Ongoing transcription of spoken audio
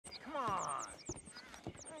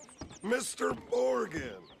Mr.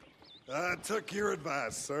 Morgan, I took your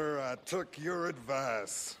advice, sir. I took your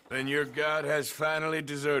advice. Then your god has finally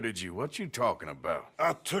deserted you. What you talking about?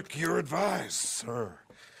 I took your advice, sir.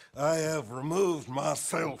 I have removed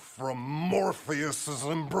myself from Morpheus's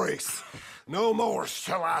embrace. No more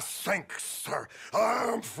shall I sink, sir. I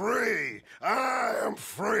am free. I am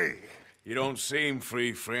free. You don't seem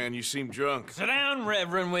free, friend. You seem drunk. Sit down,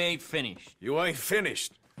 Reverend. We ain't finished. You ain't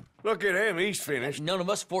finished. Look at him. He's finished. None of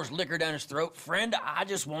us forced liquor down his throat. Friend, I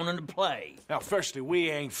just wanted to play. Now, firstly,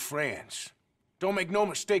 we ain't friends. Don't make no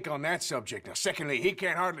mistake on that subject. Now, secondly, he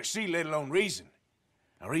can't hardly see, let alone reason.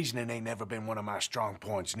 Now, reasoning ain't never been one of my strong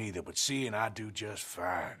points neither, but seeing I do just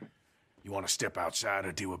fine. You want to step outside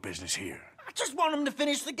or deal with business here? I just want him to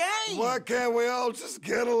finish the game. Why can't we all just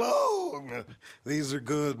get along? These are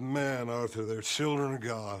good men, Arthur. They're children of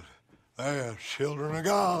God. They're children of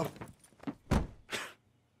God.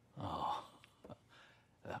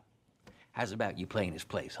 How's about you playing his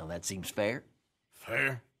place, huh? That seems fair?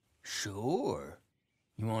 Fair? Sure.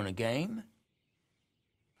 You want a game?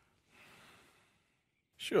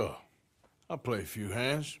 Sure. I'll play a few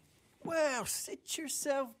hands. Well, sit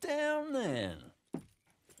yourself down then.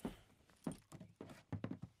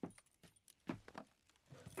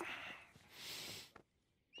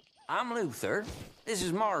 I'm Luther. This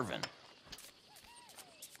is Marvin.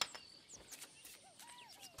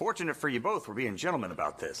 Fortunate for you both, we're being gentlemen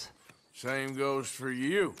about this. Same goes for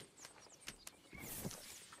you.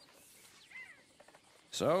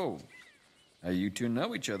 So, how you two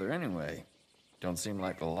know each other anyway? Don't seem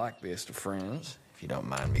like the likeliest of friends, if you don't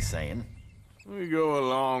mind me saying. We go a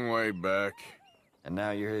long way back. And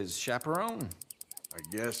now you're his chaperone? I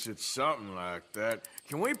guess it's something like that.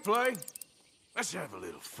 Can we play? Let's have a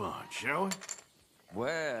little fun, shall we?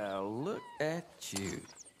 Well, look at you.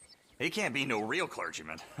 He can't be no real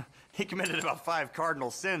clergyman. He committed about 5 cardinal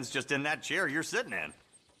sins just in that chair you're sitting in.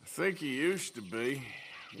 I think he used to be.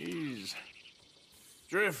 He's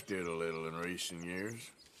drifted a little in recent years.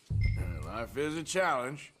 Life is a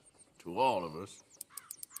challenge to all of us.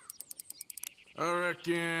 I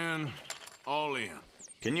reckon all in.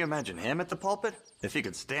 Can you imagine him at the pulpit? If he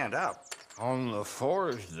could stand up. On the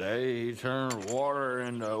 4th day, he turned water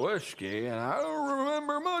into whiskey, and I don't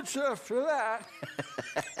remember much after that.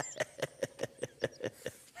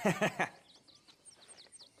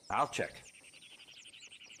 I'll check.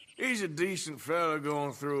 He's a decent fella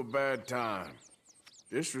going through a bad time.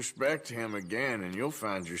 Disrespect him again, and you'll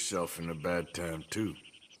find yourself in a bad time, too.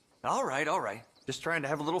 All right, all right. Just trying to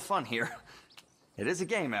have a little fun here. It is a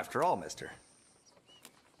game after all, mister.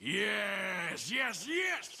 Yes, yes,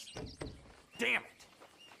 yes! Damn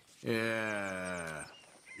it. Yeah.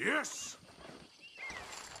 Yes!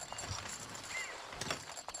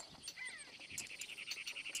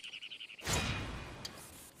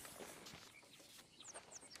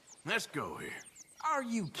 Let's go here. Are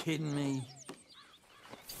you kidding me?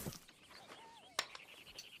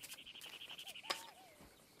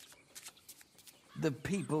 The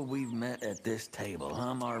people we've met at this table,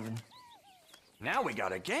 huh, Marvin? Now we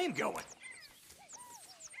got a game going.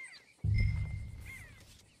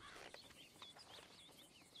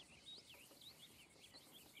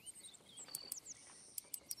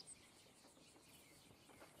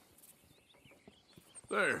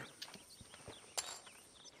 There.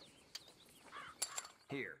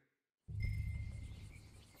 Here.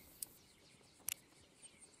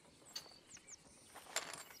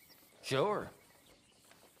 Sure.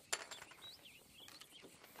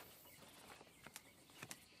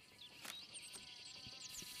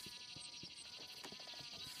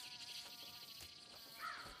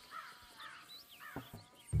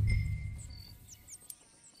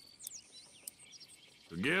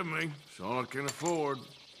 Forgive me, it's all I can afford.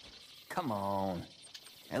 Come on.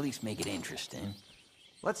 At least make it interesting.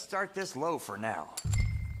 Let's start this low for now.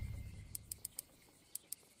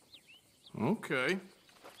 Okay.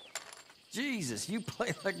 Jesus, you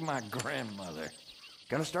play like my grandmother.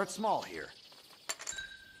 Gonna start small here.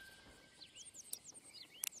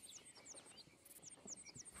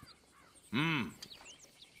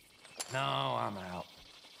 No, I'm out.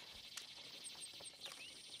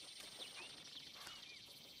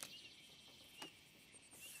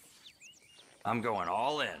 I'm going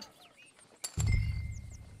all in.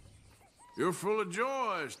 You're full of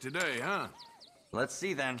joys today, huh? Let's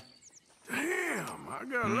see then. Damn, I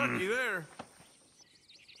got lucky there.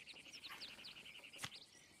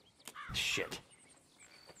 Shit.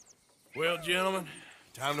 Well, gentlemen,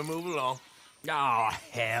 time to move along. Oh,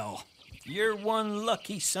 hell. You're one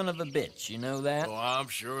lucky son of a bitch, you know that? Oh, I'm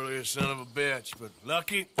surely a son of a bitch, but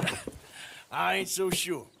lucky, I ain't so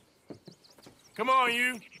sure. Come on,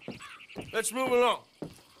 you. Let's move along.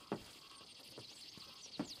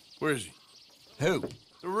 Where is he? Who?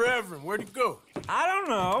 The Reverend. Where'd he go? I don't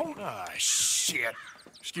know. Ah, shit.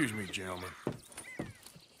 Excuse me, gentlemen.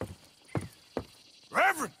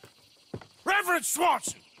 Reverend! Reverend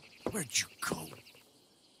Swanson! Where'd you go?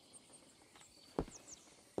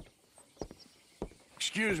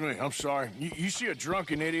 Excuse me, I'm sorry. You see a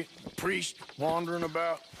drunken idiot, priest, wandering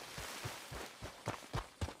about?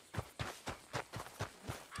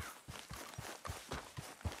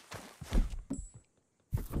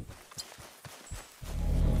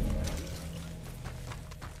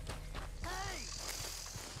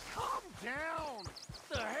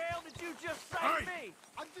 The hell did you just say Hey! to me?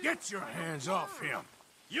 Get your hands off him!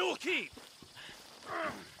 You'll keep.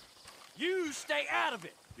 You stay out of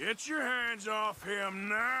it. Get your hands off him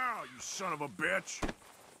now, you son of a bitch!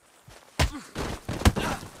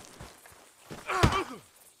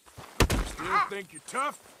 Still think you're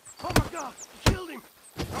tough? Oh my God, you killed him.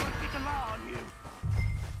 I'm gonna get the law on you.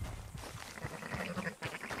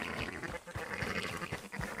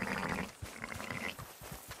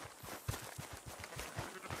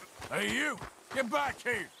 Hey, you! Get back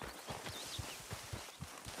here!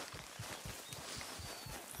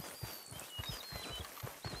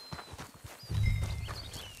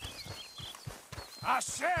 I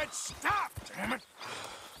said stop, damn it!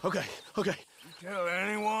 Okay. You tell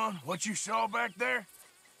anyone what you saw back there?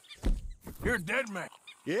 You're a dead man.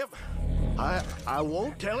 Yep. I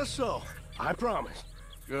won't tell a soul. I promise.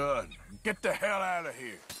 Good. Get the hell out of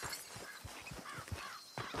here.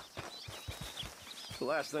 It's the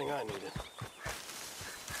last thing I needed.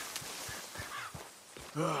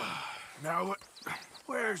 Now,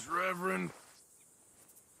 where's Reverend?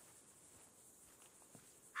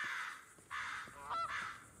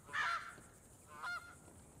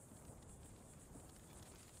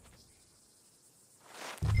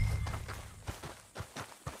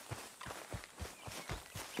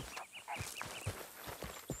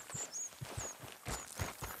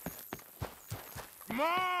 Come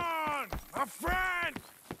on, my friend!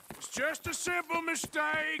 It's just a simple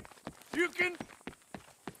mistake. You can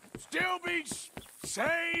still be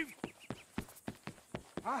saved.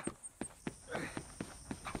 Huh?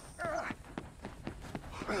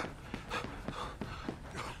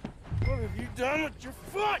 What have you done with your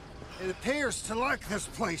foot? It appears to like this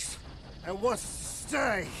place and wants to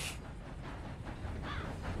stay.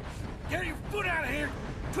 Get your foot out of here!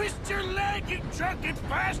 Twist your leg, you drunken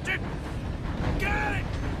bastard! Get it!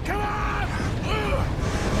 Come on!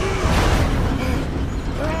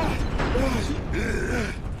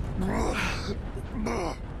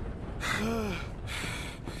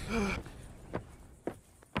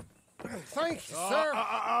 Thank you, sir.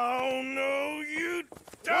 Oh, no, you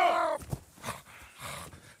don't!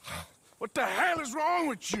 What the hell is wrong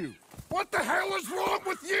with you? What the hell is wrong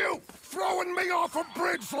with you? Throwing me off a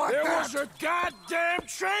bridge like There that? was a goddamn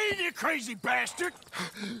train, you crazy bastard!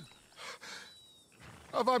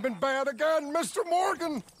 Have I been bad again, Mr.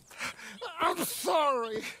 Morgan? I'm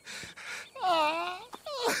sorry. I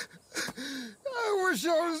wish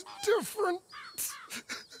I was different.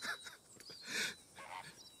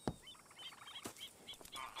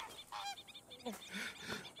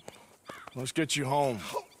 Let's get you home.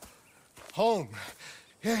 Home.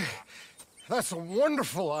 Yeah, that's a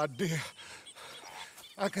wonderful idea.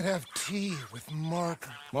 I could have tea with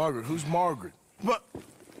Margaret. Margaret? Who's Margaret? But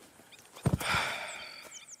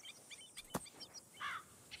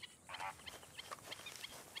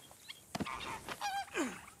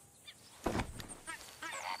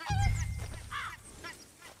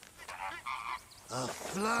a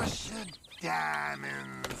flush of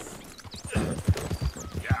diamonds.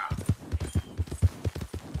 Yeah.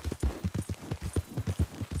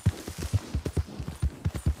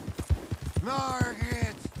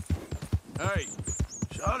 Margaret! Hey,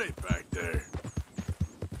 shut it back there.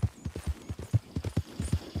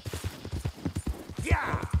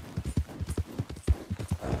 Yeah!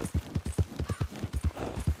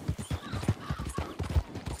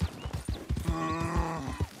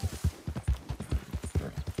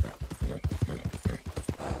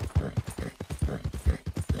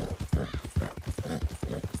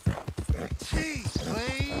 Cheese,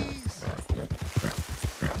 please!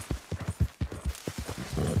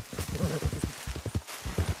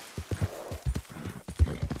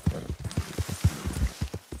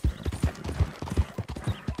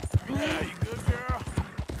 Yeah, you good, girl?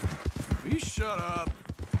 You shut up.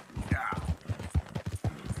 Yeah.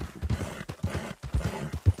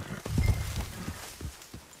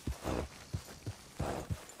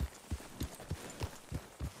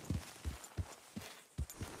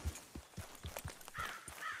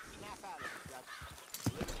 Snap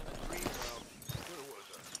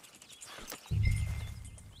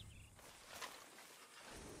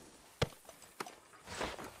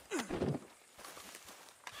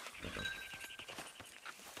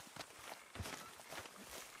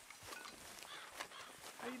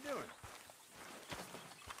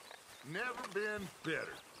never been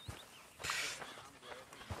better.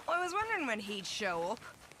 Well, I was wondering when he'd show up.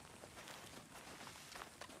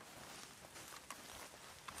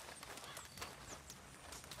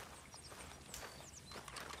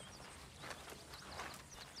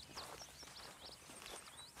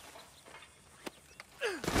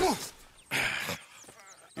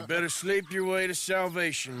 You better sleep your way to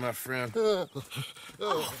salvation, my friend. Oh,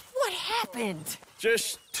 what happened?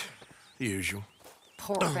 Just the usual.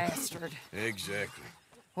 Poor bastard. Exactly.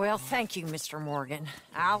 Well, thank you, Mr. Morgan.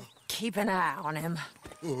 I'll keep an eye on him.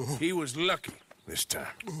 He was lucky this time.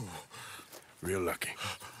 Real lucky.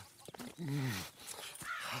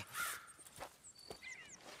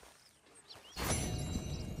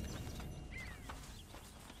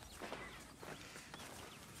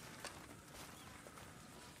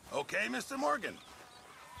 Okay, Mr. Morgan.